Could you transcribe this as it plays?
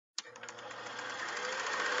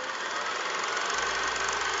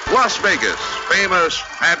Las Vegas, famous,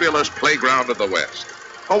 fabulous playground of the West.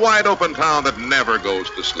 A wide-open town that never goes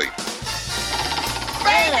to sleep.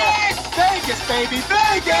 Vegas! Vegas, baby,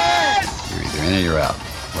 Vegas! You're either in or you're out.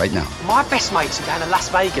 Right now. My best mates are down to Las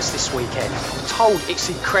Vegas this weekend. I'm told it's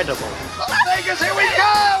incredible. Las Vegas, here we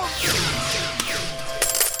go!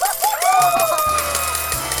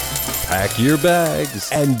 Pack your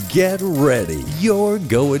bags and get ready. You're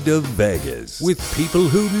going to Vegas with people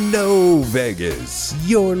who know Vegas.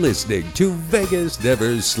 You're listening to Vegas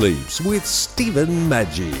Never Sleeps with Stephen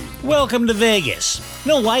Maggi. Welcome to Vegas. You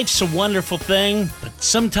know, life's a wonderful thing, but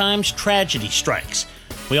sometimes tragedy strikes.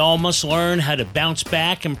 We all must learn how to bounce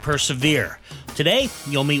back and persevere. Today,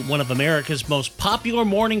 you'll meet one of America's most popular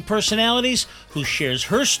morning personalities who shares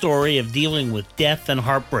her story of dealing with death and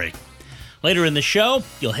heartbreak. Later in the show,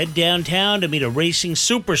 you'll head downtown to meet a racing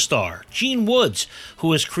superstar, Gene Woods,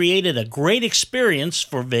 who has created a great experience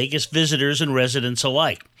for Vegas visitors and residents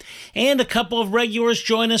alike. And a couple of regulars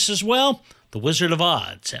join us as well. The Wizard of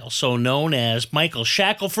Odds, also known as Michael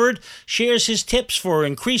Shackelford, shares his tips for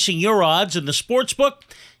increasing your odds in the sportsbook.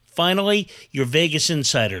 Finally, your Vegas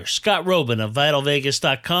insider, Scott Robin of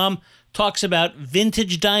VitalVegas.com, talks about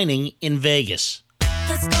vintage dining in Vegas.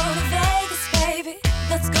 Let's go to Vegas, baby.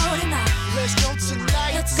 Let's go tonight. Let's go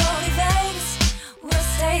tonight. Let's go to Vegas. We'll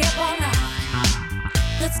stay up all night.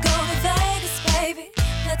 Let's go to Vegas, baby.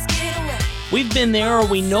 Let's get away. We've been there, or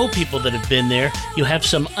we know people that have been there. You have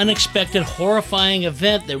some unexpected, horrifying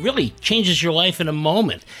event that really changes your life in a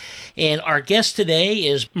moment. And our guest today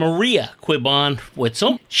is Maria Quibon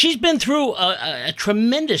Witzel. She's been through a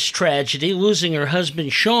tremendous tragedy, losing her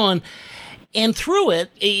husband, Sean. And through it,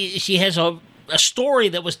 she has a story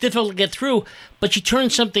that was difficult to get through, but she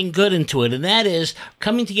turned something good into it, and that is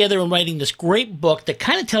coming together and writing this great book that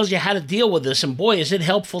kind of tells you how to deal with this, and boy, is it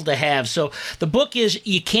helpful to have. So the book is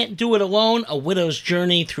You Can't Do It Alone, A Widow's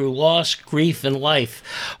Journey Through Loss, Grief, and Life.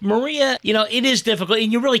 Maria, you know, it is difficult,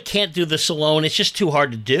 and you really can't do this alone. It's just too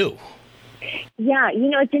hard to do. Yeah, you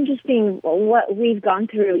know, it's interesting what we've gone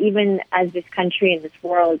through, even as this country and this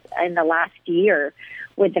world in the last year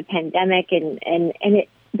with the pandemic, and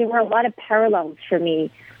there were a lot of parallels for me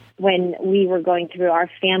when we were going through our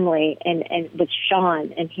family and with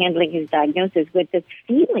Sean and handling his diagnosis, with this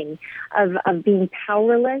feeling of being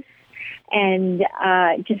powerless and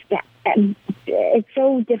it's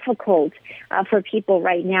so difficult for people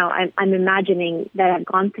right now. I'm imagining that have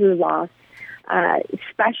gone through loss,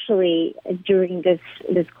 especially during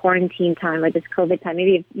this quarantine time or this COVID time.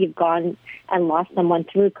 Maybe you've gone and lost someone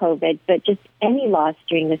through COVID, but just any loss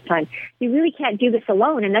during this time. You really can't do this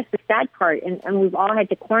alone, and that's the sad part. And we've all had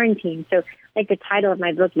to quarantine. So like the title of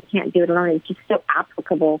my book, You Can't Do It Alone, is just so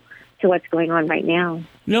applicable to what's going on right now.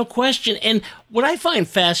 No question. And what I find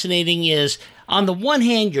fascinating is, on the one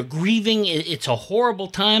hand, you're grieving. It's a horrible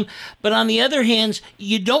time. But on the other hand,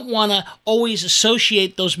 you don't want to always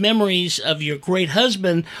associate those memories of your great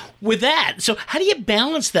husband with that. So how do you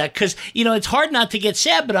balance that? Because, you know, it's hard not to get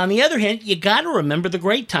sad. But on the other hand, you got to remember the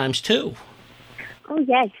great times, too. Oh,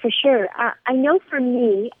 yes, for sure. I know for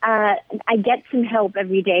me, I get some help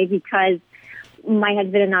every day because my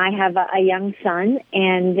husband and I have a young son.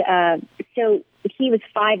 And so he was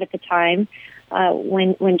 5 at the time.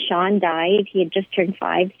 When Sean died, he had just turned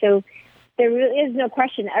 5. So there really is no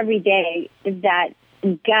question every day that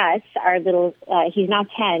Gus, our little, he's now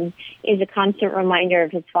 10, is a constant reminder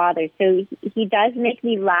of his father. So he does make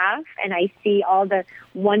me laugh, and I see all the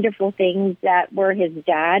wonderful things that were his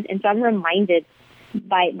dad. And so I'm reminded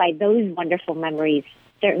by those wonderful memories,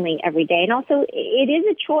 certainly every day. And also, it is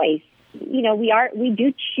a choice. You know, we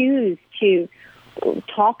do choose to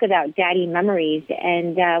talk about daddy memories,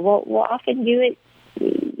 and we'll often do it,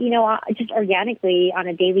 you know, just organically on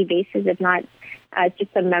a daily basis. If not,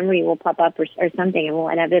 just a memory will pop up or something, and we'll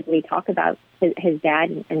inevitably talk about his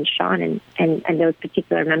dad and Sean and those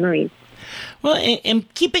particular memories. Well,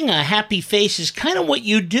 and keeping a happy face is kind of what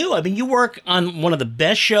you do. I mean, you work on one of the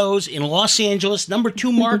best shows in Los Angeles, number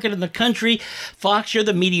 2 market in the country. Fox, you're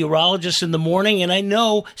the meteorologist in the morning, and I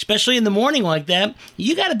know, especially in the morning like that,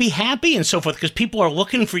 you got to be happy and so forth because people are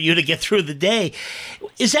looking for you to get through the day.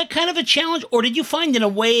 Is that kind of a challenge, or did you find in a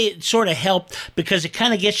way it sort of helped because it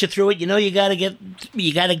kind of gets you through it? You know, you got to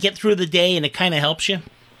get through the day, and it kind of helps you.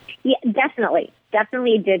 Yeah, definitely.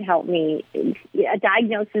 Definitely did help me. A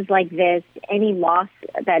diagnosis like this, any loss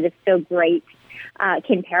that is so great,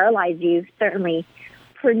 can paralyze you, certainly.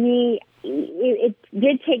 For me, it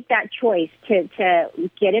did take that choice to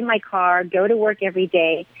get in my car, go to work every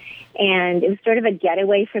day, and it was sort of a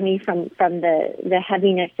getaway for me from the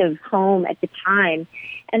heaviness of home at the time.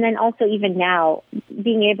 And then also even now,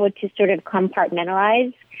 being able to sort of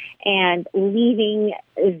compartmentalize and leaving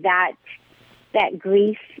that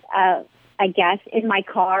grief, I guess, in my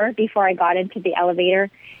car before I got into the elevator,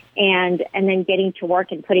 and then getting to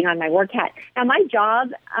work and putting on my work hat. Now, my job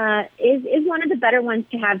is one of the better ones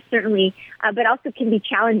to have, certainly, but also can be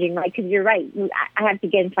challenging, right? Because you're right. I have to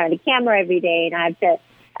get in front of the camera every day, and I have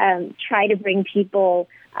to try to bring people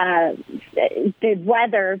the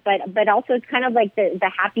weather, but also it's kind of like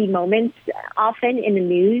the happy moments often in the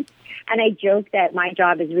news. And I joke that my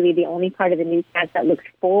job is really the only part of the newscast that looks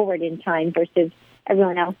forward in time versus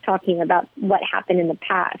everyone else talking about what happened in the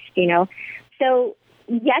past, you know? So,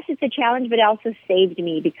 yes, it's a challenge, but it also saved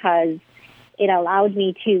me because it allowed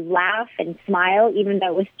me to laugh and smile, even though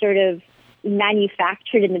it was sort of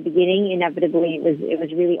manufactured in the beginning. Inevitably, it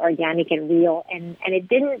was really organic and real, and it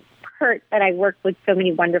didn't hurt that I worked with so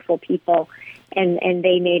many wonderful people, and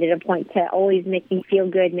they made it a point to always make me feel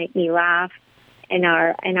good, make me laugh. And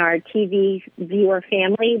our TV viewer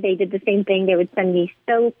family, they did the same thing. They would send me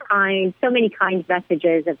so many kind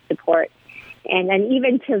messages of support. And then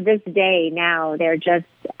even to this day now, they're just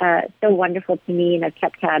so wonderful to me, and have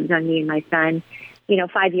kept tabs on me and my son,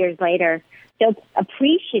 5 years later. So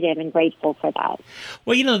appreciative and grateful for that.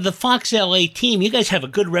 Well, the Fox LA team, you guys have a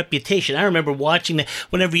good reputation. I remember watching that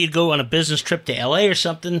whenever you'd go on a business trip to LA or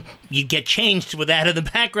something, you'd get changed with that in the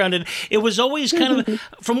background. And it was always kind of,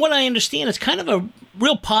 from what I understand, it's kind of a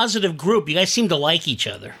real positive group. You guys seem to like each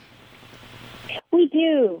other. We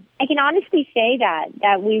do. I can honestly say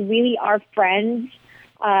that we really are friends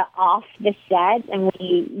off the set, and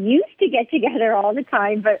we used to get together all the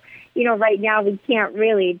time, but right now we can't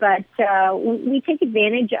really. But we take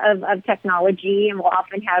advantage of technology, and we'll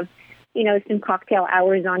often have some cocktail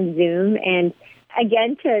hours on Zoom. And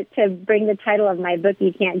again, to bring the title of my book,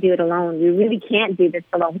 You Can't Do It Alone. We really can't do this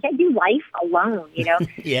alone. We can't do life alone,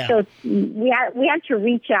 Yeah. So we have to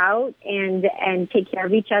reach out and take care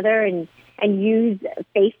of each other, and use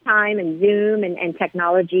FaceTime and Zoom and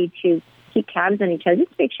technology to keep tabs on each other, just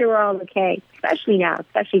to make sure we're all okay, especially now,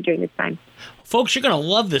 especially during this time. Folks, you're going to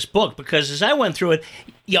love this book, because as I went through it,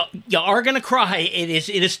 you are going to cry. It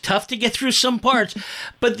is tough to get through some parts,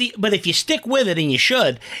 but if you stick with it, and you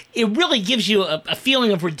should, it really gives you a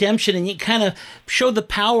feeling of redemption, and you kind of show the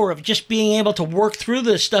power of just being able to work through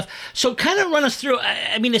this stuff. So kind of run us through,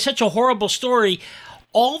 I mean, it's such a horrible story.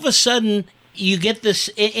 All of a sudden, you get this,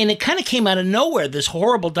 and it kind of came out of nowhere, this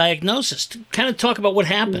horrible diagnosis. Kind of talk about what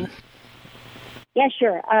happened. Yeah,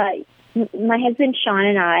 sure. My husband, Sean,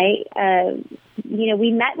 and I,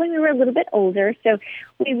 we met when we were a little bit older, so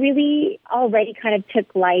we really already kind of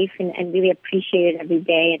took life and really appreciated every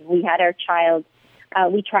day. And we had our child.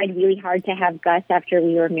 We tried really hard to have Gus after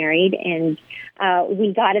we were married, and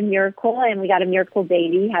we got a miracle, and we got a miracle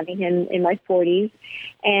baby, having him in my 40s.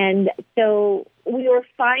 And so we were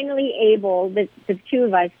finally able, the two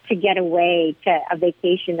of us, to get away to a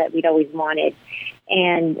vacation that we'd always wanted.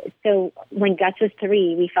 And so when Gus was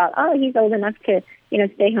 3, we thought, he's old enough to,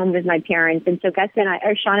 stay home with my parents. And so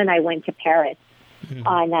Sean and I went to Paris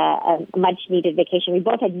on a much-needed vacation. We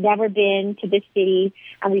both had never been to this city,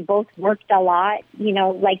 and we both worked a lot,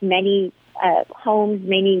 like many homes,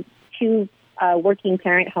 many two working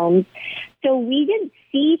parent homes. So we didn't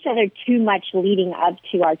see each other too much leading up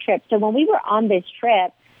to our trip. So when we were on this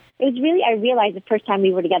trip, it was really, I realized the first time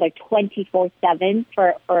we were together 24/7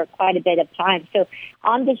 for quite a bit of time. So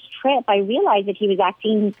on this trip, I realized that he was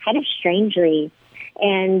acting kind of strangely.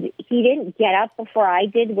 And he didn't get up before I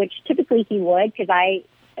did, which typically he would, because I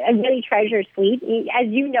really treasure sleep. As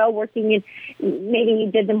you know, working in, maybe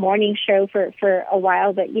you did the morning show for a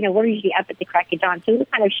while, but, we're usually up at the crack of dawn. So we were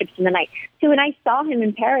kind of ships in the night. So when I saw him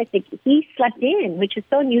in Paris, he slept in, which is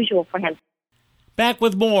so unusual for him. Back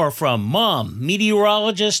with more from mom,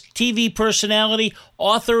 meteorologist, TV personality,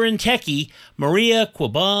 author, and techie, Maria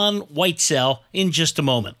Quiban Whitesell, in just a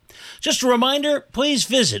moment. Just a reminder, please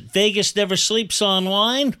visit Vegas Never Sleeps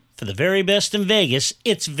online. For the very best in Vegas,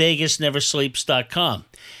 it's VegasNeverSleeps.com.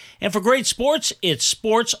 And for great sports, it's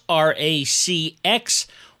Sports RACX,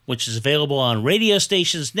 which is available on radio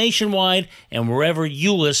stations nationwide and wherever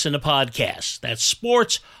you listen to podcasts. That's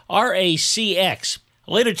Sports RACX.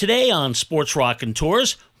 Later today on Sports Rockin'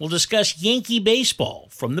 Tours, we'll discuss Yankee baseball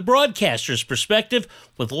from the broadcaster's perspective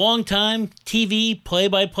with longtime TV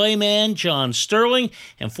play-by-play man John Sterling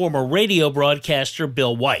and former radio broadcaster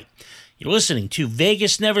Bill White. You're listening to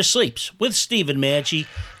Vegas Never Sleeps with Stephen Maggi,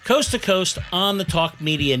 coast to coast on the Talk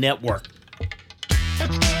Media Network.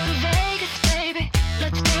 Let's go to Vegas, baby.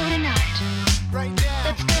 Let's go tonight. Right now.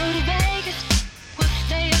 Let's go to Vegas. We'll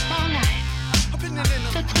stay up all night.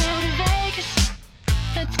 Let's go to Vegas.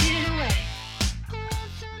 Let's get away.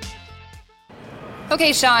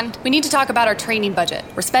 Okay, Sean, we need to talk about our training budget.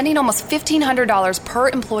 We're spending almost $1,500 per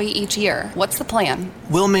employee each year. What's the plan?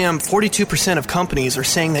 Well, ma'am, 42% of companies are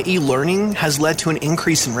saying that e-learning has led to an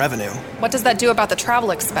increase in revenue. What does that do about the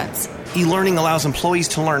travel expense? E-learning allows employees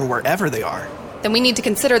to learn wherever they are. Then we need to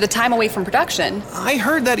consider the time away from production. I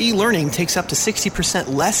heard that e-learning takes up to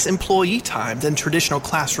 60% less employee time than traditional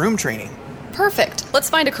classroom training. Perfect. Let's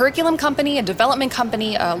find a curriculum company, a development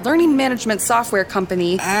company, a learning management software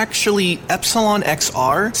company. Actually, Epsilon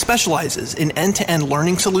XR specializes in end-to-end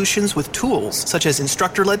learning solutions with tools such as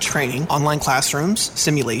instructor-led training, online classrooms,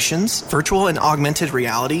 simulations, virtual and augmented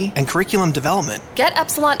reality, and curriculum development. Get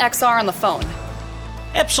Epsilon XR on the phone.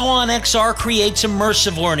 Epsilon XR creates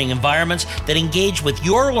immersive learning environments that engage with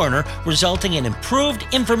your learner, resulting in improved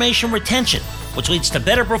information retention, which leads to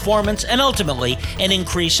better performance and ultimately an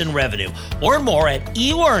increase in revenue. Learn more at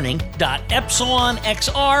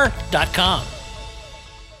elearning.epsilonxr.com.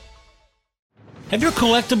 Have your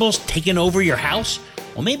collectibles taken over your house?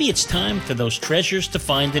 Well, maybe it's time for those treasures to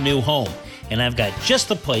find a new home, and I've got just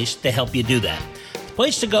the place to help you do that. The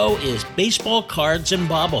place to go is Baseball Cards and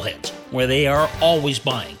Bobbleheads, where they are always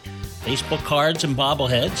buying. Baseball Cards and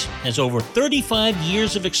Bobbleheads has over 35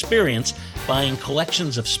 years of experience buying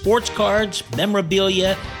collections of sports cards,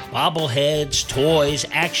 memorabilia, bobbleheads, toys,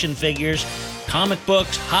 action figures, comic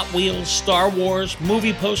books, Hot Wheels, Star Wars,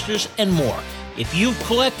 movie posters, and more. If you've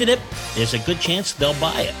collected it, there's a good chance they'll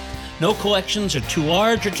buy it. No collections are too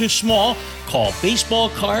large or too small. Call Baseball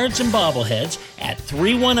Cards and Bobbleheads at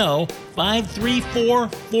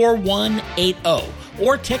 310-534-4180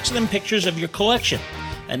 or text them pictures of your collection.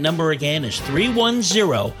 That number again is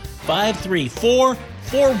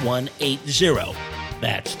 310-534-4180.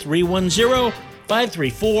 That's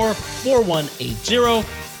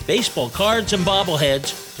 310-534-4180. Baseball Cards and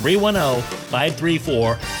Bobbleheads,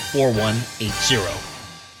 310-534-4180.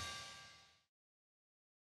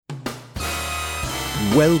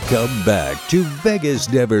 Welcome back to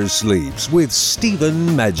Vegas Never Sleeps with Stephen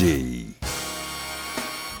Maggi.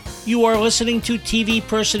 You are listening to TV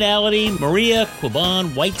personality Maria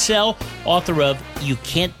Kuban-Whitesell, author of You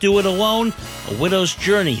Can't Do It Alone, A Widow's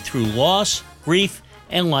Journey Through Loss, Grief,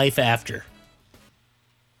 and Life After.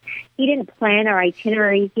 He didn't plan our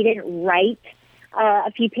itinerary. He didn't write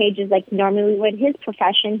a few pages like he normally would. His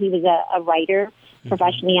profession, he was a writer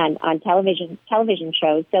professionally on television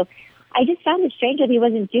shows. So I just found it strange that he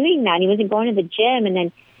wasn't doing that. He wasn't going to the gym. And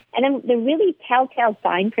then the really telltale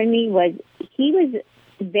sign for me was he was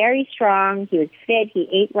very strong. He was fit. He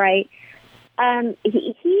ate right.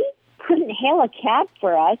 He couldn't hail a cab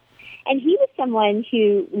for us. And he was someone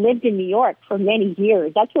who lived in New York for many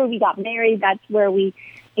years. That's where we got married. That's where we,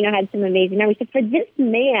 had some amazing memories. So for this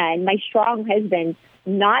man, my strong husband,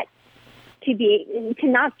 not get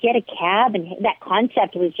a cab, and that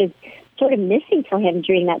concept was just sort of missing for him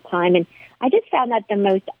during that time. And I just found that the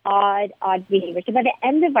most odd behavior. So by the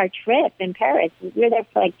end of our trip in Paris, we were there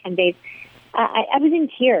for like 10 days, I was in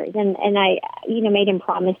tears, and I, made him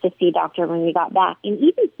promise to see a doctor when we got back. And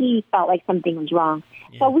even he felt like something was wrong.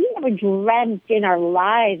 Yeah. But we never dreamt in our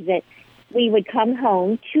lives that we would come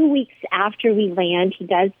home 2 weeks after we land. He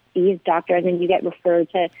does see his doctor, and then you get referred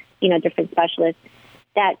to, different specialists.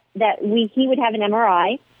 That he would have an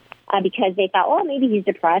MRI because they thought, oh, maybe he's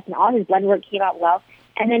depressed, and all his blood work came out well.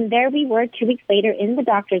 And then there we were 2 weeks later in the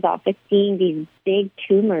doctor's office seeing these big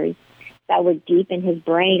tumors that were deep in his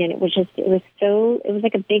brain, and it was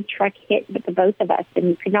like a big truck hit with the both of us, and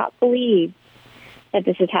we could not believe that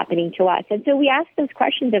this is happening to us. And so we asked those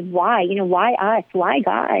questions of why, why us, why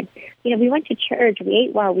God? We went to church, we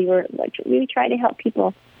ate well, we really tried to help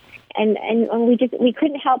people, and we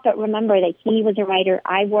couldn't help but remember that he was a writer.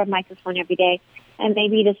 I wore a microphone every day, and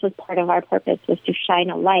maybe this was part of our purpose, was to shine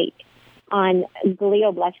a light on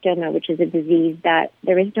glioblastoma, which is a disease that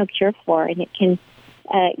there is no cure for, and it can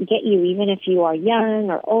get you, even if you are young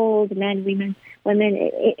or old, men, women,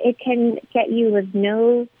 it can get you with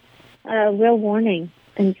no real warning.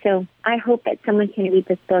 And so I hope that someone can read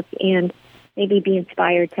this book and maybe be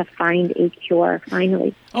inspired to find a cure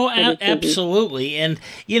finally. Oh, absolutely. And,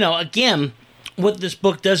 again, what this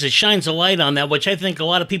book does, it shines a light on that, which I think a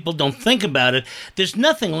lot of people don't think about it. There's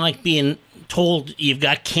nothing like being told you've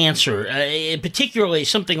got cancer, particularly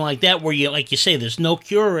something like that where you, like you say, there's no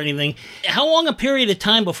cure or anything. How long a period of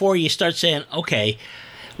time before you start saying, okay,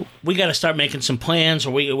 we got to start making some plans,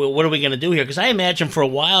 or what are we going to do here? Because I imagine for a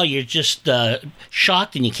while you're just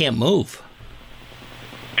shocked and you can't move.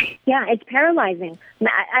 Yeah, it's paralyzing.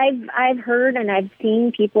 I've heard and I've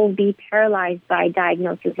seen people be paralyzed by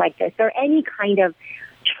diagnoses like this or any kind of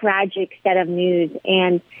tragic set of news.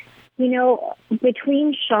 And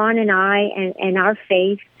between Sean and I and our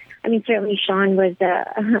faith, I mean, certainly Sean was,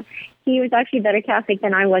 he was actually a better Catholic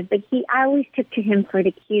than I was, but I always took to him for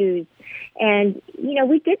the cues. And, you know,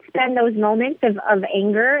 we did spend those moments of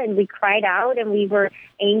anger, and we cried out, and we were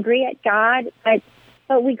angry at God,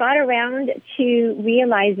 but we got around to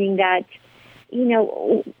realizing that, you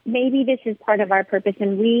know, maybe this is part of our purpose,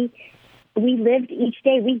 and we lived each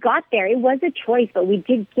day. We got there. It was a choice, but we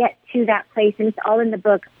did get to that place, and it's all in the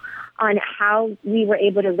book on how we were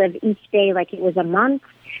able to live each day like it was a month,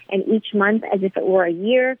 and each month as if it were a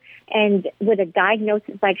year, and with a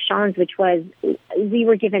diagnosis like Sean's, which was, we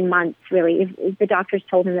were given months, really. If the doctors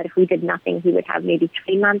told him that if we did nothing, he would have maybe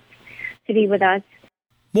 3 months to be with us.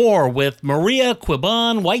 More with Maria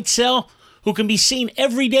Quiban Whitesell, who can be seen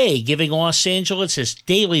every day giving Los Angeles its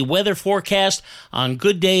daily weather forecast on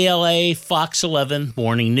Good Day LA Fox 11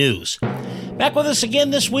 Morning News. Back with us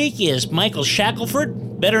again this week is Michael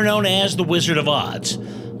Shackelford, better known as the Wizard of Odds.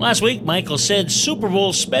 Last week, Michael said Super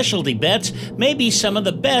Bowl specialty bets may be some of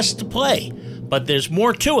the best to play, but there's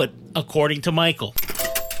more to it, according to Michael.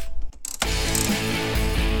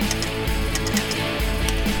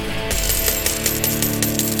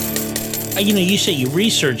 You know, you say you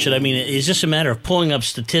research it. I mean, is this a matter of pulling up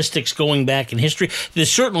statistics going back in history?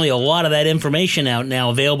 There's certainly a lot of that information out now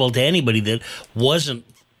available to anybody that wasn't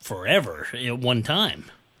forever at one time.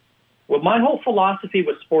 Well, my whole philosophy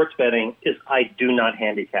with sports betting is I do not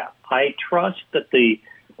handicap. I trust that the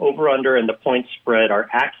over-under and the point spread are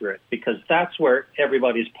accurate because that's where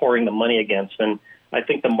everybody's pouring the money against, and I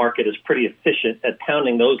think the market is pretty efficient at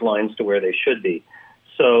pounding those lines to where they should be.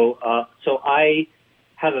 So I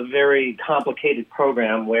have a very complicated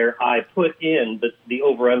program where I put in the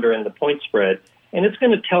over-under and the point spread, and it's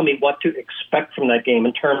going to tell me what to expect from that game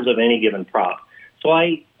in terms of any given prop. So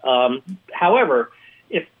however,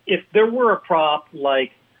 if there were a prop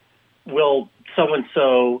like, will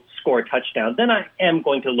so-and-so score a touchdown, then I am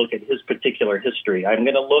going to look at his particular history. I'm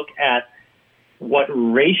going to look at what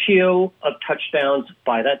ratio of touchdowns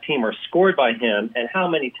by that team are scored by him and how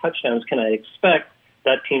many touchdowns can I expect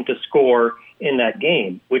that team to score in that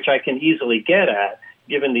game, which I can easily get at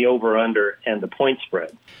given the over-under and the point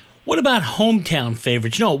spread. What about hometown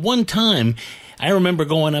favorites? You know, at one time, I remember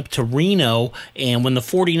going up to Reno, and when the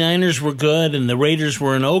 49ers were good and the Raiders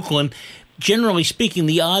were in Oakland, generally speaking,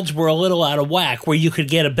 the odds were a little out of whack, where you could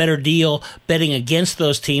get a better deal betting against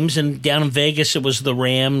those teams. And down in Vegas, it was the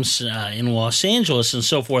Rams, in Los Angeles and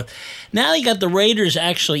so forth. Now you got the Raiders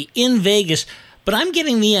actually in Vegas, but I'm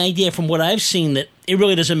getting the idea from what I've seen that it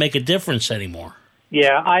really doesn't make a difference anymore.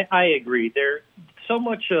 Yeah, I agree. There so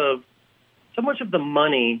much of the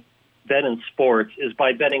money bet in sports is by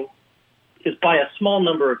a small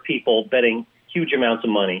number of people betting huge amounts of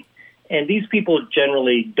money. And these people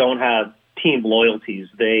generally don't have team loyalties.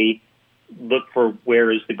 They look for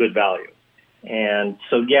where is the good value. And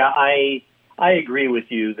so, yeah, I agree with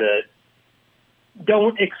you that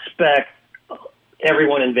don't expect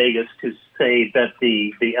everyone in Vegas to say bet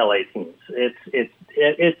the LA teams.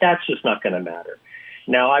 That's just not going to matter.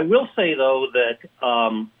 Now, I will say, though, that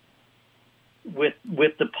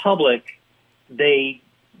with the public, they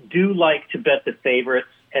do like to bet the favorites,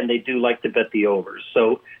 and they do like to bet the overs.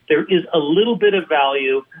 So there is a little bit of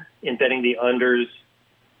value in betting the unders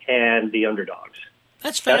and the underdogs.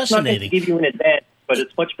 That's fascinating. That's not going to give you an advantage, but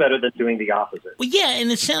it's much better than doing the opposite. Well, yeah,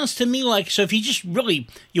 and it sounds to me like, so if you just really,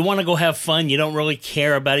 you want to go have fun, you don't really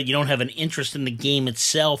care about it, you don't have an interest in the game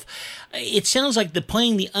itself, it sounds like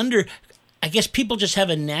playing the under, I guess people just have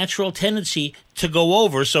a natural tendency to go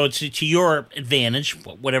over, so it's to your advantage,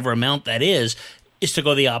 whatever amount that is to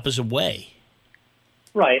go the opposite way.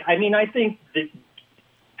 Right. I mean, I think the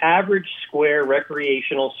average square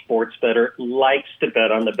recreational sports bettor likes to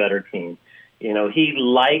bet on the better team. You know, he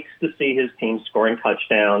likes to see his team scoring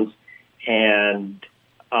touchdowns, and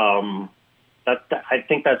I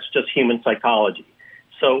think that's just human psychology.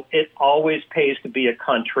 So it always pays to be a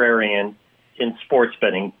contrarian in sports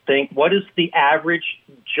betting. Think, what is the average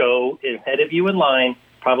Joe ahead of you in line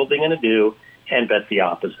probably going to do, and bet the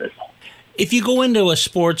opposite. If you go into a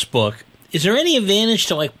sports book, is there any advantage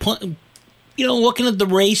to looking at the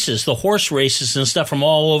races, the horse races and stuff from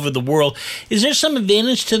all over the world? Is there some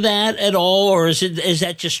advantage to that at all, or is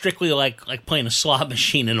that just strictly like playing a slot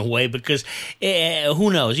machine in a way? Because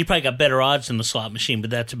who knows? You probably got better odds than the slot machine, but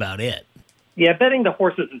that's about it. Yeah, betting the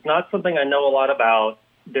horses is not something I know a lot about.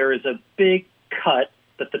 There is a big cut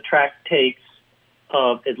that the track takes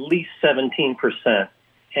of at least 17%,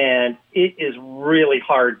 and it is really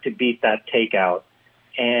hard to beat that takeout.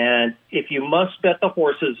 And if you must bet the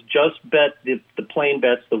horses, just bet the plain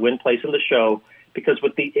bets, the win, place, and the show, because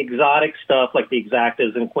with the exotic stuff like the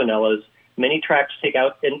exactas and quinellas, many tracks take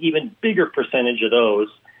out an even bigger percentage of those,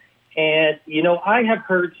 And, I have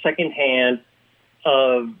heard secondhand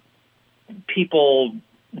of people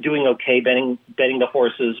doing okay betting the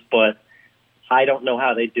horses, but I don't know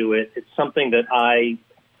how they do it. It's something that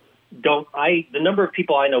the number of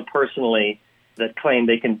people I know personally that claim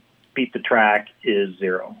they can beat the track is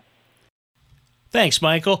zero. Thanks,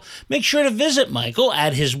 Michael. Make sure to visit Michael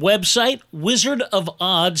at his website,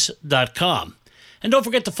 wizardofodds.com. And don't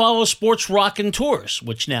forget to follow Sports Rockin' Tours,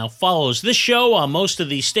 which now follows this show on most of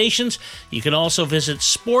these stations. You can also visit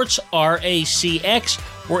Sports RACX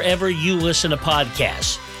wherever you listen to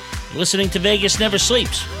podcasts. You're listening to Vegas Never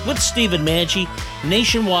Sleeps with Stephen Maggi,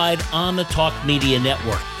 nationwide on the Talk Media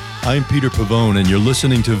Network. I'm Peter Pavone, and you're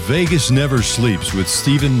listening to Vegas Never Sleeps with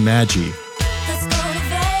Stephen Maggi. Let's go to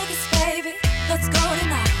Vegas, baby. Let's go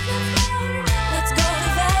tonight. Let's go to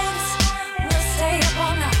Vegas. We'll stay up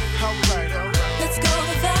all night. All right. Let's go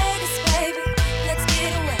to Vegas, baby. Let's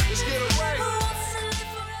get away. Who wants to live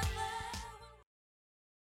forever?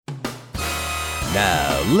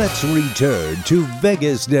 Now, let's return to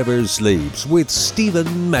Vegas Never Sleeps with Stephen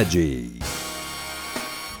Maggi.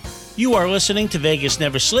 You are listening to Vegas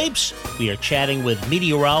Never Sleeps. We are chatting with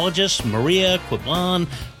meteorologist Maria Quiblan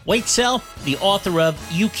Whitesell, the author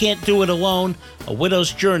of You Can't Do It Alone, A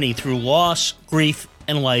Widow's Journey Through Loss, Grief,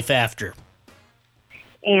 and Life After.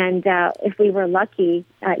 And if we were lucky,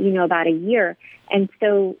 about a year. And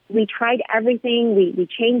so we tried everything. We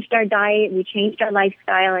changed our diet. We changed our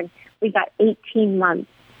lifestyle. And we got 18 months,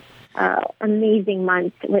 amazing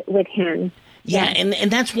months with him. Yeah,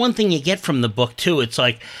 and that's one thing you get from the book, too. It's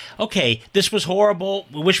like, okay, this was horrible.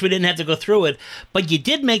 We wish we didn't have to go through it. But you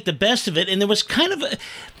did make the best of it. And there was kind of,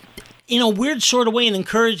 weird sort of way, an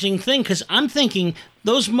encouraging thing. Because I'm thinking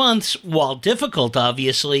those months, while difficult,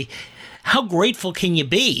 obviously, how grateful can you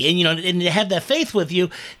be? And, and to have that faith with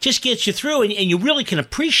you just gets you through. And you really can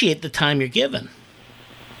appreciate the time you're given.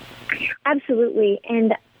 Absolutely.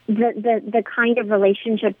 And the kind of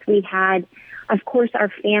relationships we had, of course, our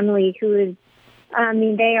family, who is,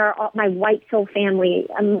 they are all, my Whitesell family,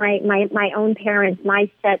 my own parents,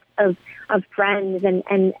 my set of friends,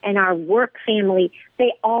 and our work family.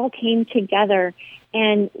 They all came together,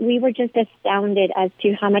 and we were just astounded as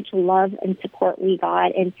to how much love and support we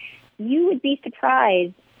got. And you would be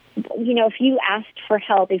surprised, if you asked for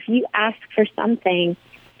help, if you ask for something,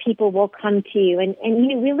 people will come to you. And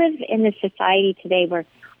we live in a society today where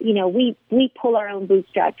we pull our own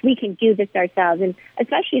bootstraps. We can do this ourselves. And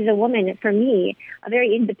especially as a woman, for me, a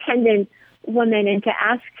very independent woman, and to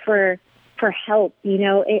ask for help,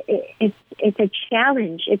 it's a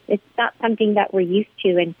challenge. It's not something that we're used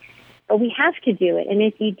to, but we have to do it. And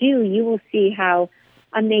if you do, you will see how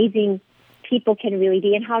amazing people can really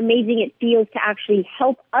be, and how amazing it feels to actually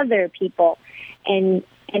help other people. And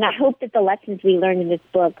I hope that the lessons we learned in this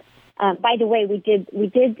book. By the way, we did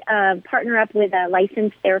partner up with a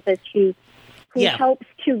licensed therapist who helps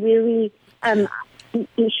to really.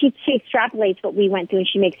 She extrapolates what we went through, and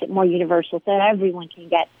she makes it more universal, so that everyone can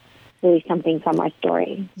get really something from our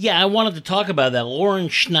story. Yeah, I wanted to talk about that, Lauren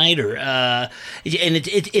Schneider, and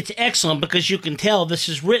it's excellent because you can tell this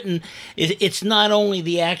is written. It's not only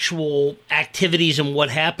the actual activities and what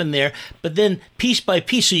happened there, but then piece by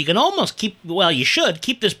piece. So you can almost you should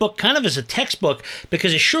keep this book kind of as a textbook,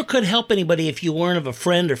 because it sure could help anybody if you learn of a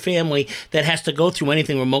friend or family that has to go through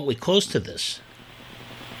anything remotely close to this.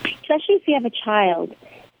 Especially if you have a child.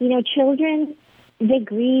 Children, they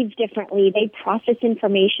grieve differently. They process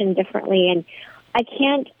information differently. And I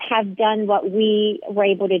can't have done what we were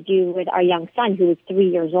able to do with our young son, who was 3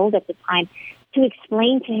 years old at the time, to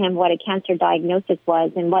explain to him what a cancer diagnosis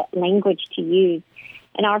was and what language to use.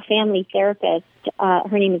 And our family therapist,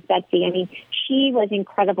 her name is Betsy, she was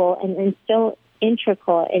incredible and so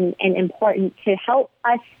integral and important to help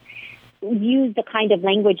us use the kind of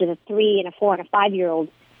language that a 3 and a 4 and a 5-year-old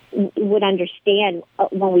would understand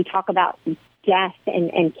when we talk about death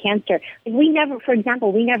and cancer. We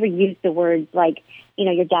never use the words like,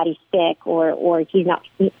 your daddy's sick or he's not,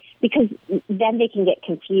 because then they can get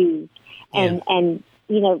confused. And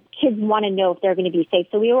kids want to know if they're going to be safe.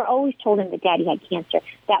 So we were always told him that daddy had cancer,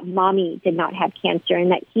 that mommy did not have cancer,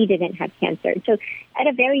 and that he didn't have cancer. So at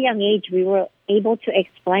a very young age, we were able to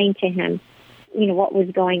explain to him, what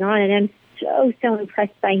was going on. And I'm so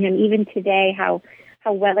impressed by him, even today, how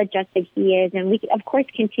well-adjusted he is. And we, of course,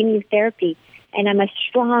 continue therapy. And I'm a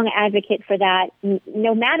strong advocate for that,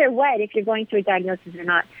 no matter what, if you're going through a diagnosis or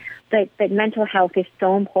not. But mental health is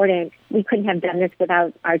so important. We couldn't have done this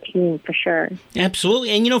without our team, for sure.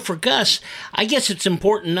 Absolutely. And, for Gus, I guess it's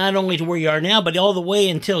important not only to where you are now, but all the way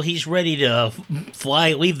until he's ready to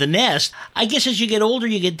leave the nest. I guess as you get older,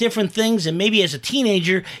 you get different things, and maybe as a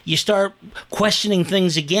teenager, you start questioning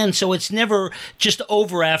things again, so it's never just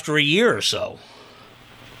over after a year or so.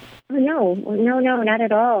 No, not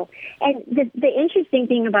at all. And the interesting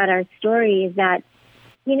thing about our story is that,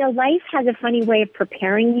 life has a funny way of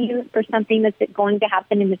preparing you for something that's going to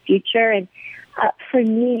happen in the future. And for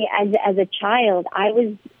me, as a child, I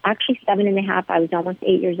was actually 7.5. I was almost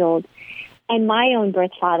 8 years old. And my own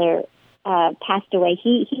birth father passed away.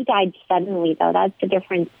 He died suddenly, though. That's the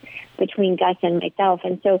difference between Gus and myself.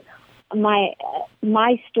 And so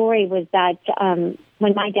my story was that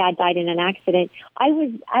when my dad died in an accident, I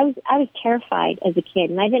was terrified as a kid,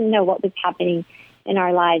 and I didn't know what was happening in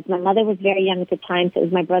our lives. My mother was very young at the time, so it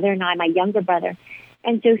was my brother and I, my younger brother.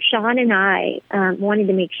 And so Sean and I wanted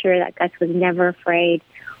to make sure that Gus was never afraid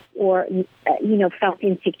or, felt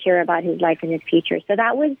insecure about his life and his future. So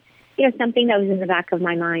that was, something that was in the back of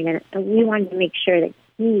my mind, and we wanted to make sure that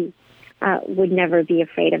he would never be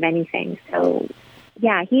afraid of anything. So,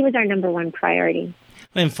 yeah, he was our number one priority.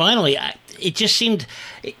 And finally, it just seemed,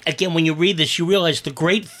 again, when you read this, you realize the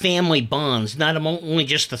great family bonds, not only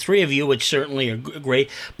just the three of you, which certainly are great,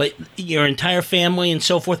 but your entire family and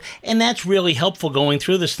so forth. And that's really helpful going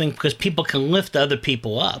through this thing because people can lift other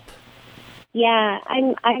people up. Yeah,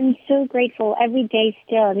 I'm so grateful every day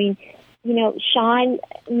still. I mean, Sean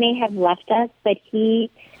may have left us, but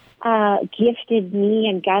he gifted me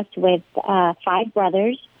and Gus with 5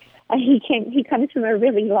 brothers. He comes from a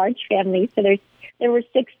really large family, so there were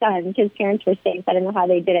 6 sons. His parents were 6. I don't know how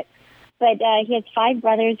they did it. But he has 5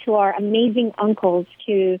 brothers who are amazing uncles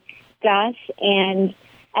to Gus, and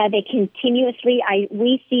they continuously,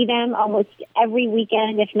 we see them almost every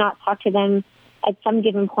weekend, if not talk to them at some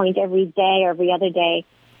given point every day or every other day.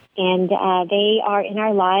 And they are in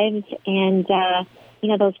our lives, and,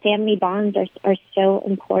 those family bonds are so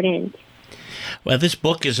important. Well, this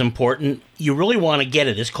book is important. You really want to get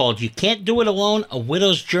it. It's called You Can't Do It Alone, A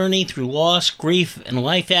Widow's Journey Through Loss, Grief, and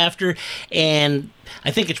Life After. And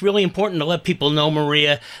I think it's really important to let people know,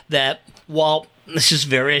 Maria, that while this is a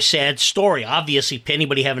very sad story, obviously, for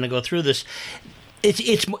anybody having to go through this,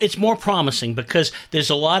 it's more promising because there's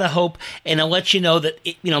a lot of hope, and it lets you know that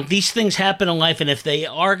these things happen in life, and if they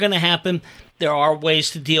are going to happen, there are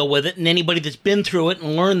ways to deal with it. And anybody that's been through it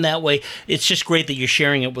and learned that way, it's just great that you're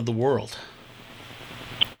sharing it with the world.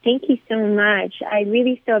 Thank you so much. I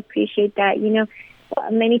really so appreciate that.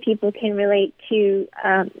 Many people can relate to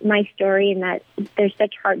my story, and that there's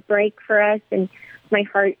such heartbreak for us, and my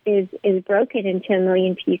heart is broken into a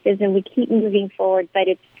million pieces, and we keep moving forward. But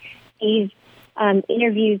it's these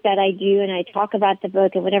interviews that I do, and I talk about the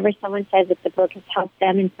book, and whenever someone says that the book has helped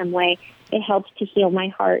them in some way, it helps to heal my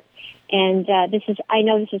heart. And I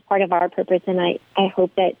know this is part of our purpose, and I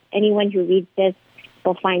hope that anyone who reads this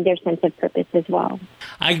will find their sense of purpose as well.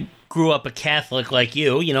 I grew up a Catholic like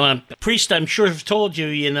you. A priest, I'm sure, have told you,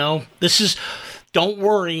 this is, don't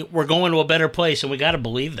worry, we're going to a better place, and we got to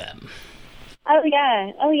believe that. Oh,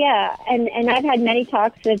 yeah. And I've had many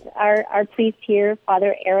talks with our priest here,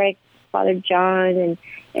 Father Eric, Father John,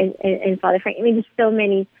 and Father Frank. I mean, there's so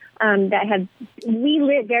many we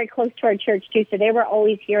live very close to our church, too, so they were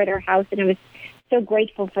always here at our house, and I was so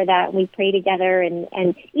grateful for that. We pray together,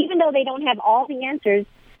 and even though they don't have all the answers,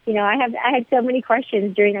 I had so many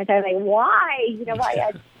questions during that time, like why,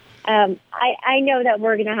 why? I know that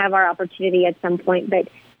we're going to have our opportunity at some point, but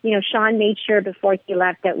Sean made sure before he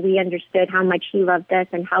left that we understood how much he loved us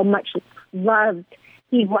and how much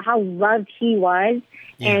how loved he was,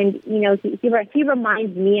 yeah. And he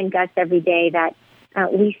reminds me and Gus every day that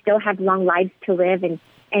we still have long lives to live,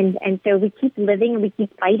 and so we keep living and we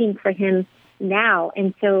keep fighting for him now.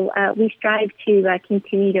 And so we strive to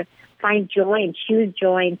continue to find joy and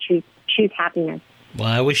choose happiness. Well,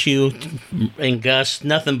 I wish you and Gus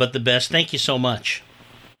nothing but the best. Thank you so much.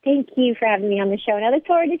 Thank you for having me on the show. And I look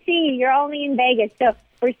forward to seeing you. You're only in Vegas, so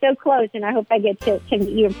we're so close, and I hope I get to meet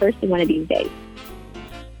you in person one of these days.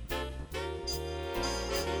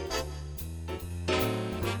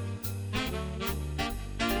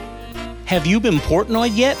 Have you been Portnoy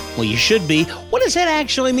yet? Well, you should be. What does that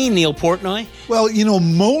actually mean, Neil Portnoy? Well,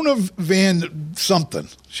 Mona Van something.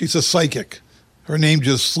 She's a psychic. Her name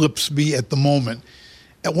just slips me at the moment.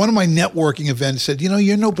 At one of my networking events said,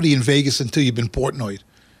 you're nobody in Vegas until you've been Portnoyed.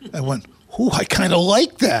 I went, I kind of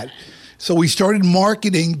like that. So we started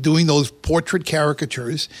marketing, doing those portrait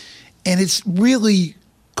caricatures, and it's really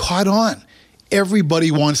caught on.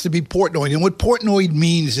 everybody wants to be Portnoy. And what Portnoy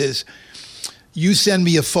means is you send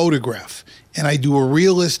me a photograph and I do a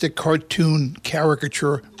realistic cartoon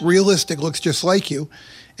caricature. Realistic, looks just like you.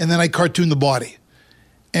 And then I cartoon the body.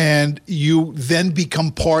 And you then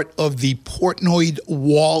become part of the Portnoy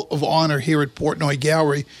Wall of Honor here at Portnoy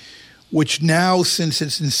Gallery, which now, since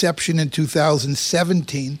its inception in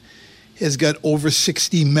 2017, has got over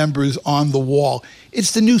 60 members on the wall.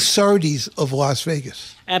 It's the new Sardi's of Las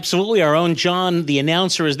Vegas. Absolutely. Our own John, the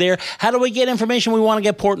announcer, is there. How do we get information? We want to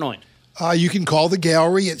get Portnoy. You can call the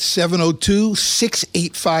gallery at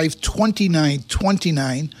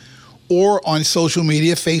 702-685-2929 or on social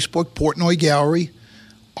media, Facebook, Portnoy Gallery,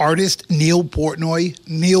 artist Neil Portnoy,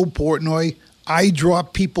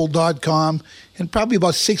 iDrawPeople.com, and probably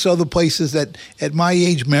about 6 other places that at my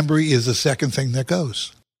age, memory is the second thing that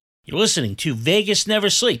goes. You're listening to Vegas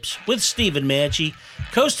Never Sleeps with Stephen Maggi,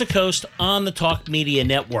 coast to coast on the Talk Media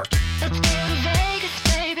Network. Let's go to Vegas,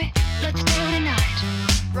 baby. Let's go tonight.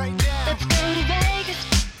 Right now. Let's go to Vegas.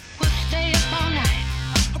 We'll stay up all night.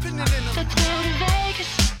 Let's go to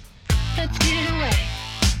Vegas. Let's get away.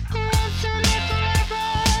 Once and forever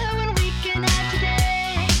when we can have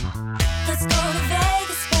today. Let's go to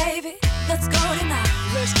Vegas, baby. Let's go tonight.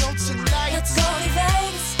 Let's go tonight. Let's go to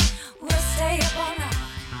Vegas. We'll stay up all night.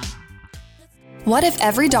 What if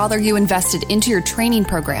every dollar you invested into your training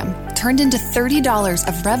program turned into $30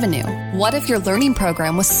 of revenue? What if your learning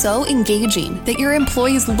program was so engaging that your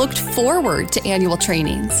employees looked forward to annual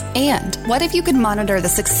trainings? And what if you could monitor the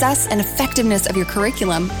success and effectiveness of your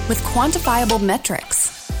curriculum with quantifiable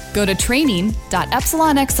metrics? Go to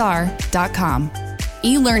training.epsilonxr.com.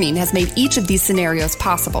 E-learning has made each of these scenarios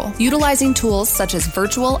possible, utilizing tools such as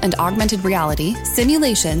virtual and augmented reality,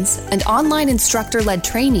 simulations, and online instructor-led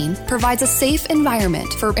training provides a safe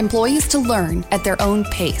environment for employees to learn at their own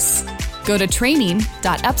pace. Go to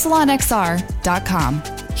training.epsilonxr.com.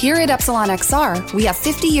 Here at Epsilon XR, we have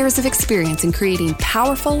 50 years of experience in creating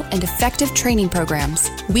powerful and effective training programs.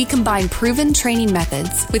 We combine proven training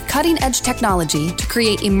methods with cutting-edge technology to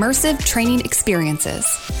create immersive training experiences.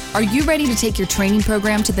 Are you ready to take your training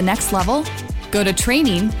program to the next level? Go to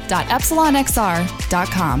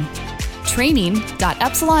training.epsilonxr.com.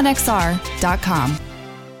 training.epsilonxr.com.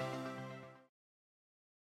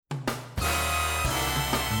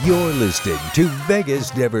 You're listening to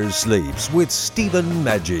Vegas Never Sleeps with Stephen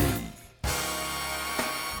Maggi.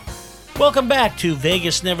 Welcome back to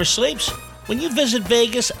Vegas Never Sleeps. When you visit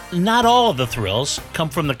Vegas, not all of the thrills come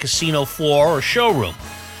from the casino floor or showroom.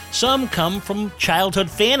 Some come from childhood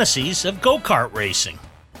fantasies of go-kart racing.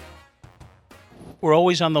 We're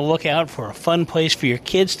always on the lookout for a fun place for your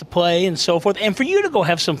kids to play and so forth, and for you to go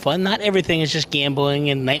have some fun. Not everything is just gambling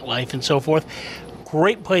and nightlife and so forth.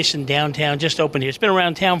 Great place in downtown, just opened here. It's been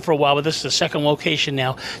around town for a while, but this is the second location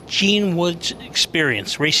now. Gene Woods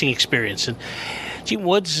Racing Experience. And Gene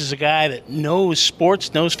Woods is a guy that knows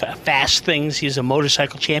sports, knows fast things. He's a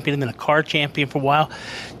motorcycle champion and then a car champion for a while.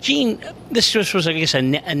 Gene, this just was, I guess, a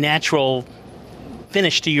natural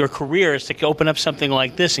finish to your career is to open up something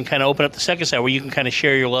like this and kind of open up the second side where you can kind of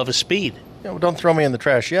share your love of speed. Yeah, well, don't throw me in the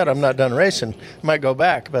trash yet. I'm not done racing. I might go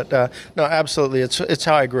back, but no, absolutely. It's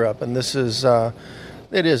how I grew up, and this is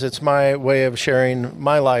it's my way of sharing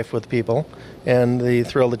my life with people and the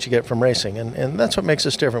thrill that you get from racing, and that's what makes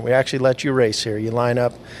us different. We actually let you race here. You line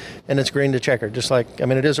up, and it's green to checker, just like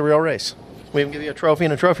it is a real race. We even give you a trophy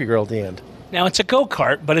and a trophy girl at the end. Now, it's a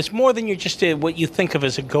go-kart, but it's more than what you think of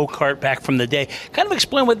as a go-kart back from the day. Kind of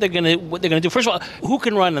explain what they're going to do. First of all, who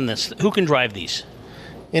can run in this? Who can drive these?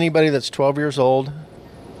 Anybody that's 12 years old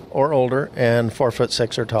or older and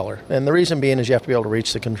 4'6" or taller. And the reason being is you have to be able to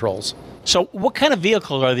reach the controls. So what kind of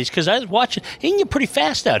vehicles are these? Because I was watching, and you're pretty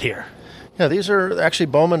fast out here. Yeah, these are actually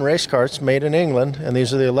Bowman race carts made in England, and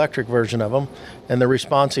these are the electric version of them, and they're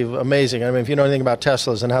responsive, amazing. I mean, if you know anything about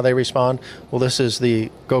Teslas and how they respond, well, this is the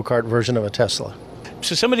go-kart version of a Tesla.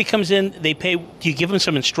 So somebody comes in, they pay. Do you give them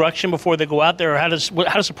some instruction before they go out there, or how does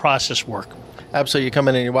the process work? Absolutely. You come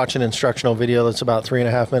in and you watch an instructional video that's about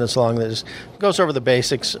 3.5 minutes long that just goes over the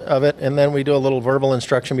basics of it, and then we do a little verbal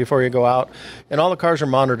instruction before you go out. And all the cars are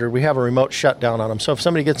monitored. We have a remote shutdown on them, so if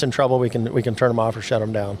somebody gets in trouble, we can turn them off or shut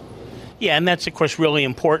them down. Yeah, and that's, of course, really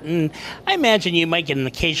important. I imagine you might get an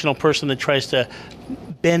occasional person that tries to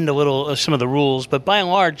bend a little of some of the rules, but by and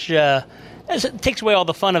large, it takes away all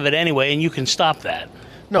the fun of it anyway, and you can stop that.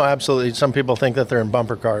 No, absolutely. Some people think that they're in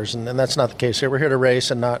bumper cars, and that's not the case here. We're here to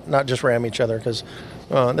race and not just ram each other because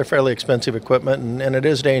they're fairly expensive equipment, and it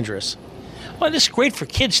is dangerous. Well, this is great for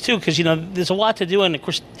kids, too, because, there's a lot to do, and, of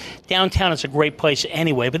course, downtown is a great place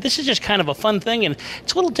anyway, but this is just kind of a fun thing, and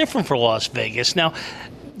it's a little different for Las Vegas. Now,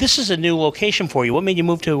 this is a new location for you. What made you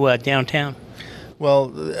move to downtown?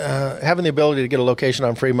 Well, having the ability to get a location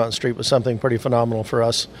on Fremont Street was something pretty phenomenal for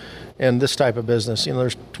us in this type of business. You know,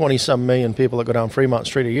 there's 20-some million people that go down Fremont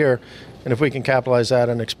Street a year, and if we can capitalize that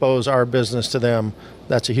and expose our business to them,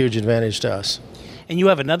 that's a huge advantage to us. And you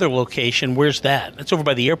have another location. Where's that? That's over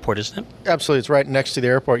by the airport, isn't it? Absolutely. It's right next to the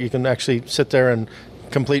airport. You can actually sit there and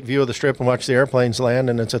complete view of the Strip and watch the airplanes land,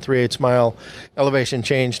 and it's a 3/8 mile elevation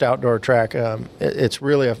changed outdoor track. It's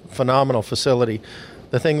really a phenomenal facility.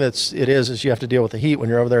 The thing it is you have to deal with the heat when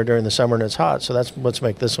you're over there during the summer and it's hot, so that's what's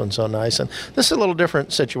make this one so nice. And this is a little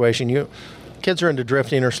different situation. Kids are into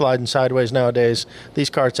drifting or sliding sideways nowadays. These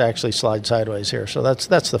carts actually slide sideways here, so that's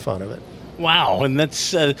the fun of it. Wow, and that's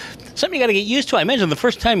something you got to get used to. I imagine the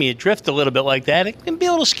first time you drift a little bit like that, it can be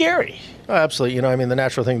a little scary. Oh, absolutely. You know, I mean, the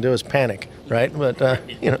natural thing to do is panic, right? But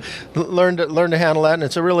you know, learn to handle that, and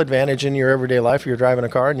it's a real advantage in your everyday life. If you're driving a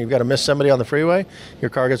car and you've got to miss somebody on the freeway, your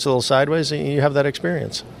car gets a little sideways, and you have that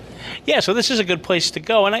experience. Yeah, so this is a good place to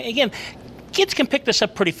go. And again, kids can pick this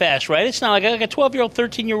up pretty fast, right? It's not like a 12-year-old,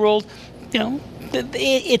 13-year-old. You know,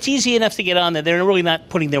 it's easy enough to get on there. They're really not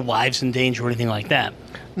putting their lives in danger or anything like that.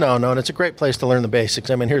 No, and it's a great place to learn the basics.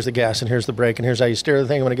 I mean, here's the gas, and here's the brake, and here's how you steer the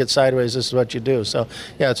thing. When it gets sideways, this is what you do. So,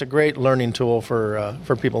 yeah, it's a great learning tool for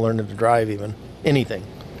people learning to drive even, anything.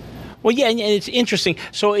 Well, yeah, and it's interesting.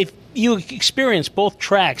 So if you experience both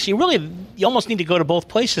tracks, you almost need to go to both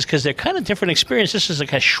places because they're kind of different experiences. This is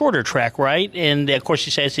like a shorter track, right? And, of course,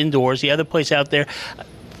 you say it's indoors. The other place out there,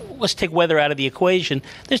 let's take weather out of the equation.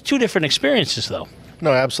 There's two different experiences, though.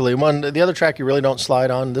 No, absolutely. The other track you really don't slide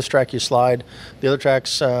on. This track you slide. The other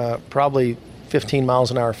track's probably 15 miles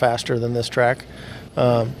an hour faster than this track.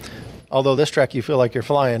 Although this track you feel like you're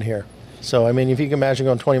flying here. So, I mean, if you can imagine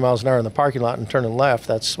going 20 miles an hour in the parking lot and turning left,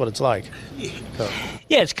 that's what it's like. So.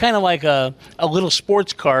 Yeah, it's kind of like a little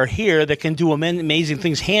sports car here that can do amazing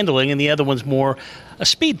things handling, and the other one's more a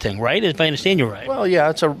speed thing, right? If I understand you right. Well, yeah,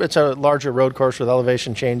 it's a larger road course with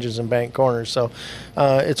elevation changes and bank corners. So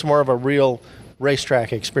it's more of a real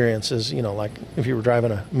racetrack experiences, you know, like if you were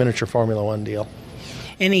driving a miniature Formula One deal.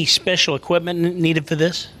 Any special equipment needed for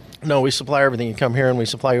this? No, we supply everything. You come here and we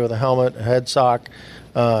supply you with a helmet, a head sock,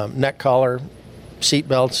 neck collar, seat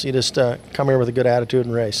belts. You just come here with a good attitude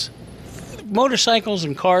and race. Motorcycles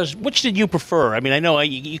and cars, which did you prefer? I mean, I know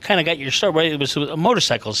you kind of got your start, right? It was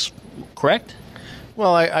motorcycles, correct?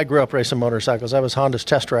 Well, I grew up racing motorcycles. I was Honda's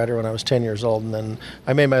test rider when I was 10 years old, and then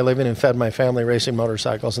I made my living and fed my family racing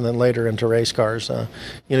motorcycles, and then later into race cars.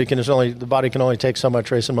 You know, the body can only take so much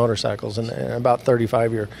racing motorcycles, and about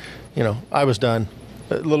 35 years, you know, I was done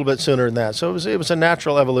a little bit sooner than that. So it was a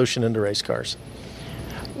natural evolution into race cars.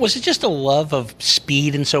 Was it just a love of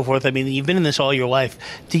speed and so forth? I mean, you've been in this all your life.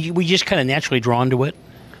 Were you just kind of naturally drawn to it?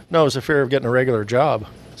 No, it was a fear of getting a regular job.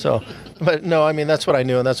 So, but no, I mean, that's what I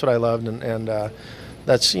knew and that's what I loved, and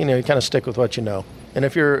that's, you know, you kind of stick with what you know. And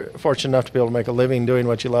if you're fortunate enough to be able to make a living doing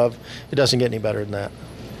what you love, it doesn't get any better than that.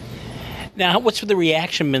 Now, what's the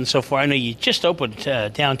reaction been so far? I know you just opened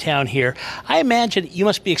downtown here. I imagine you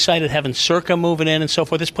must be excited having Circa moving in and so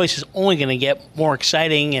forth. This place is only going to get more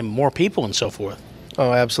exciting and more people and so forth.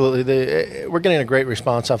 Oh, absolutely. We're getting a great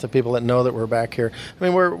response off the people that know that we're back here. I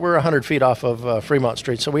mean, we're 100 feet off of Fremont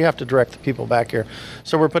Street, so we have to direct the people back here.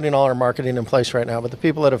 So we're putting all our marketing in place right now. But the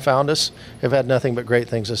people that have found us have had nothing but great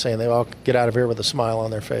things to say, and they all get out of here with a smile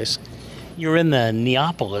on their face. You're in the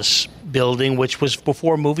Neapolis building, which was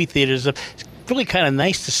before movie theaters. It's really kind of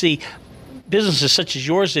nice to see businesses such as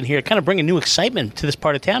yours in here kind of bring a new excitement to this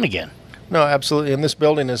part of town again. No, absolutely. And this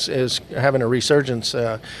building is having a resurgence.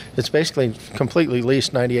 It's basically completely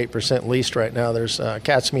leased, 98% leased right now. There's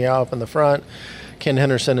Cat's Meow up in the front. Ken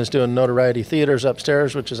Henderson is doing Notoriety Theaters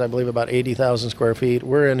upstairs, which is, I believe, about 80,000 square feet.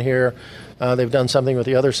 We're in here. They've done something with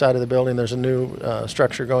the other side of the building. There's a new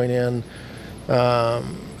structure going in. I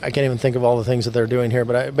can't even think of all the things that they're doing here,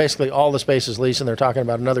 but basically all the space is leased, and they're talking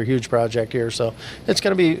about another huge project here. So it's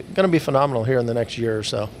going to be phenomenal here in the next year or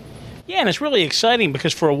so. Yeah, and it's really exciting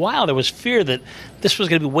because for a while there was fear that this was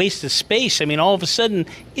going to be wasted space. I mean, all of a sudden,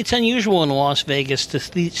 it's unusual in Las Vegas to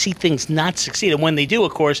see things not succeed. And when they do,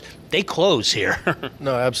 of course, they close here.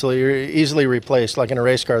 No, absolutely. You're easily replaced. Like in a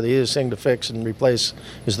race car, the easiest thing to fix and replace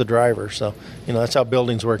is the driver. So, you know, that's how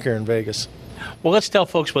buildings work here in Vegas. Well, let's tell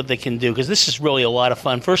folks what they can do, because this is really a lot of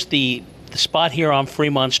fun. First, the spot here on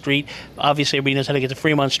Fremont Street. Obviously, everybody knows how to get to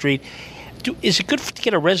Fremont Street. Is it good to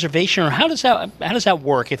get a reservation, or how does that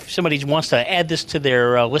work if somebody wants to add this to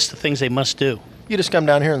their list of things they must do? You just come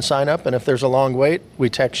down here and sign up, and if there's a long wait, we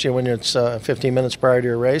text you when it's 15 minutes prior to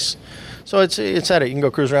your race. So it's at it. You can go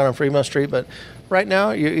cruise around on Fremont Street, but right now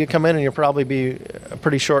you come in and you'll probably be a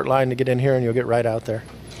pretty short line to get in here, and you'll get right out there.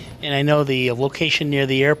 And I know the location near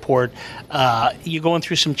the airport, you're going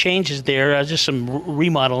through some changes there, just some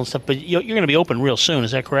remodel and stuff, but you're going to be open real soon,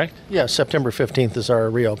 is that correct? Yeah, September 15th is our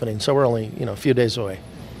reopening, so we're only a few days away.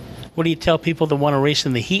 What do you tell people that want to race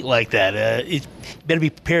in the heat like that? You better be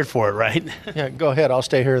prepared for it, right? Yeah, go ahead. I'll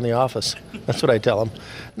stay here in the office. That's what I tell them.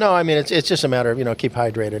 No, I mean, it's just a matter of, keep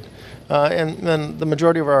hydrated. And then the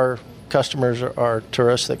majority of our customers are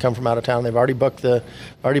tourists that come from out of town. They've already booked the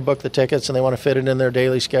tickets, and they want to fit it in their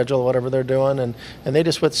daily schedule, whatever they're doing, and they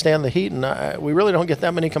just withstand the heat. And we really don't get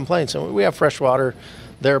that many complaints. And we have fresh water.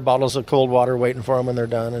 There are bottles of cold water waiting for them when they're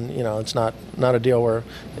done. And, it's not a deal where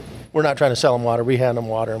we're not trying to sell them water. We hand them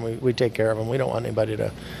water, and we take care of them. We don't want anybody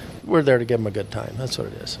we're there to give them a good time. That's what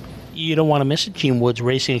it is. You don't want to miss it. Gene Woods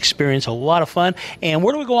Racing Experience, a lot of fun. And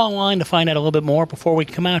where do we go online to find out a little bit more before we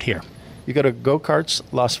come out here? You go to Go-Karts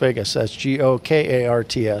Las Vegas. That's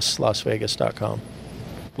GOKARTS, LasVegas.com.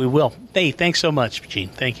 We will. Hey, thanks so much, Gene.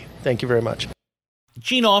 Thank you. Thank you very much.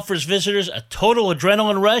 Gene offers visitors a total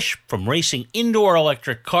adrenaline rush from racing indoor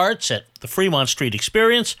electric karts at the Fremont Street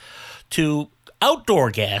Experience to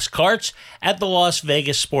outdoor gas karts at the Las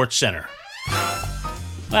Vegas Sports Center.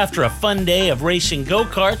 After a fun day of racing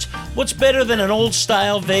go-karts, what's better than an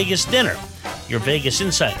old-style Vegas dinner? Your Vegas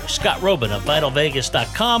insider, Scott Robin of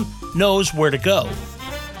VitalVegas.com, knows where to go.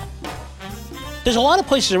 There's a lot of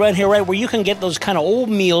places around here, right, where you can get those kind of old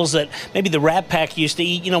meals that maybe the Rat Pack used to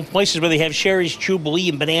eat, places where they have Sherry's, Jubilee,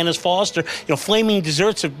 and Bananas Foster. Flaming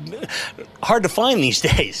desserts are hard to find these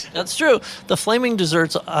days. That's true. The Flaming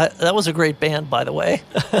Desserts, that was a great band, by the way.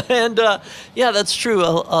 And, yeah, that's true.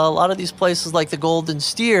 A lot of these places like the Golden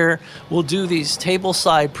Steer will do these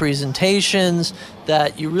tableside presentations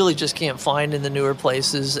that you really just can't find in the newer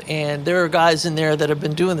places. And there are guys in there that have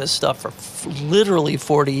been doing this stuff for literally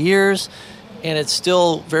 40 years. And it's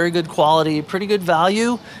still very good quality, pretty good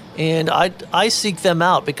value. And I seek them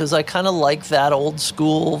out because I kind of like that old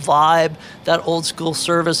school vibe, that old school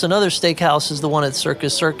service. Another steakhouse is the one at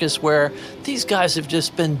Circus Circus where these guys have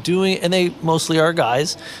just been doing, and they mostly are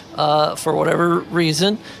guys, for whatever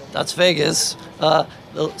reason. That's Vegas.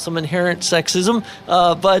 Some inherent sexism,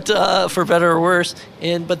 but for better or worse.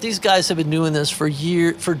 But these guys have been doing this for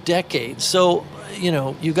decades. So,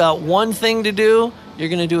 you got one thing to do. You're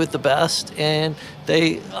going to do it the best, and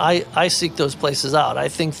I seek those places out. I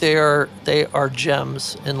think they are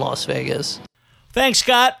gems in Las Vegas. Thanks,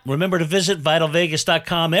 Scott. Remember to visit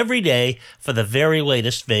VitalVegas.com every day for the very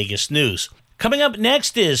latest Vegas news. Coming up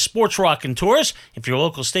next is Sports Rockin' Tours. If your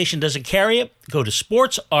local station doesn't carry it, go to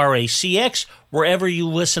Sports RACX wherever you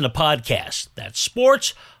listen to podcasts. That's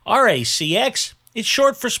Sports RACX. It's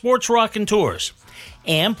short for Sports Rockin' Tours.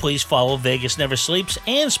 And please follow Vegas Never Sleeps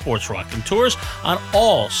and Sports Rockin' Tours on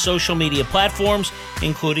all social media platforms,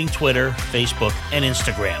 including Twitter, Facebook, and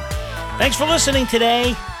Instagram. Thanks for listening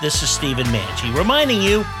today. This is Stephen Manchi reminding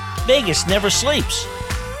you, Vegas never sleeps.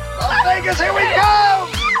 Las Vegas, here we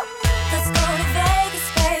go!